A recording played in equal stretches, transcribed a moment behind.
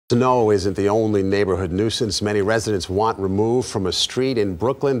Snow isn't the only neighborhood nuisance many residents want removed from a street in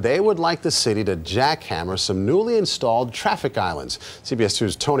Brooklyn. They would like the city to jackhammer some newly installed traffic islands. CBS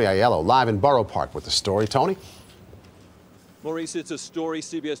 2's Tony Aiello live in Borough Park with the story. Tony? Maurice, it's a story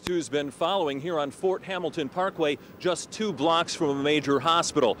CBS 2's been following here on Fort Hamilton Parkway, just 2 blocks from a major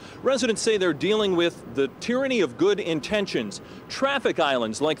hospital. Residents say they're dealing with the tyranny of good intentions. Traffic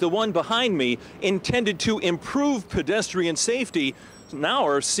islands like the one behind me, intended to improve pedestrian safety, now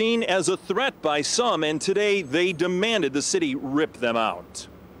are seen as a threat by some, and today they demanded the city rip them out.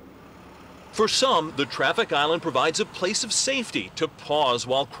 For some, the traffic island provides a place of safety to pause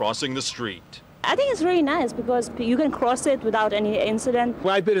while crossing the street. I think it's really nice because you can cross it without any incident.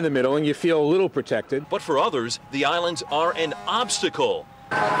 Well, I've been in the middle and you feel a little protected. But for others, the islands are an obstacle,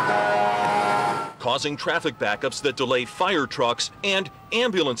 causing traffic backups that delay fire trucks and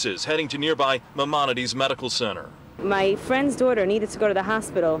ambulances heading to nearby Maimonides Medical Center. My friend's daughter needed to go to the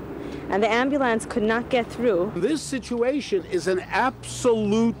hospital and the ambulance could not get through. This situation is an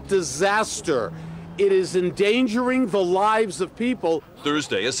absolute disaster. It is endangering the lives of people.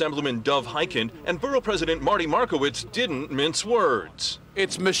 Thursday, Assemblyman Dov Hyken and Borough President Marty Markowitz didn't mince words.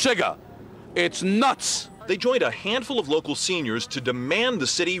 It's meshiga. It's nuts. They joined a handful of local seniors to demand the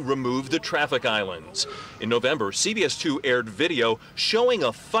city remove the traffic islands. In November, CBS 2 aired video showing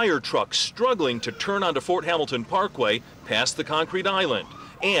a fire truck struggling to turn onto Fort Hamilton Parkway past the concrete island,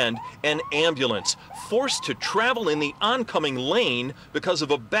 and an ambulance forced to travel in the oncoming lane because of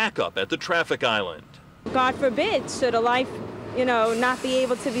a backup at the traffic island. God forbid should a life, not be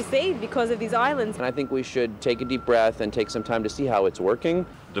able to be saved because of these islands. And I think we should take a deep breath and take some time to see how it's working.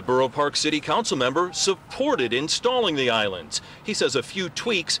 The Borough Park City Council member supported installing the islands. He says a few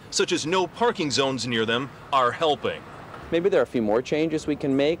tweaks, such as no parking zones near them, are helping. Maybe there are a few more changes we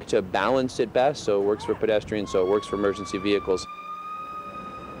can make to balance it best so it works for pedestrians, so it works for emergency vehicles.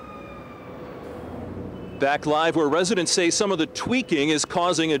 Back live where residents say some of the tweaking is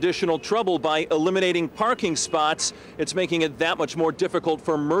causing additional trouble by eliminating parking spots. It's making it that much more difficult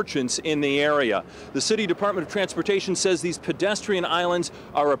for merchants in the area. The City Department of Transportation says these pedestrian islands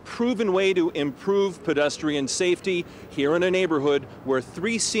are a proven way to improve pedestrian safety here in a neighborhood where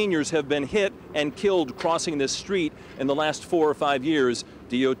 3 seniors have been hit and killed crossing this street in the last 4 or 5 years.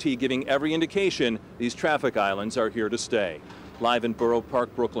 DOT giving every indication these traffic islands are here to stay. Live in Borough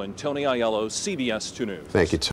Park, Brooklyn, Tony Aiello, CBS 2 News. Thank you, Tony.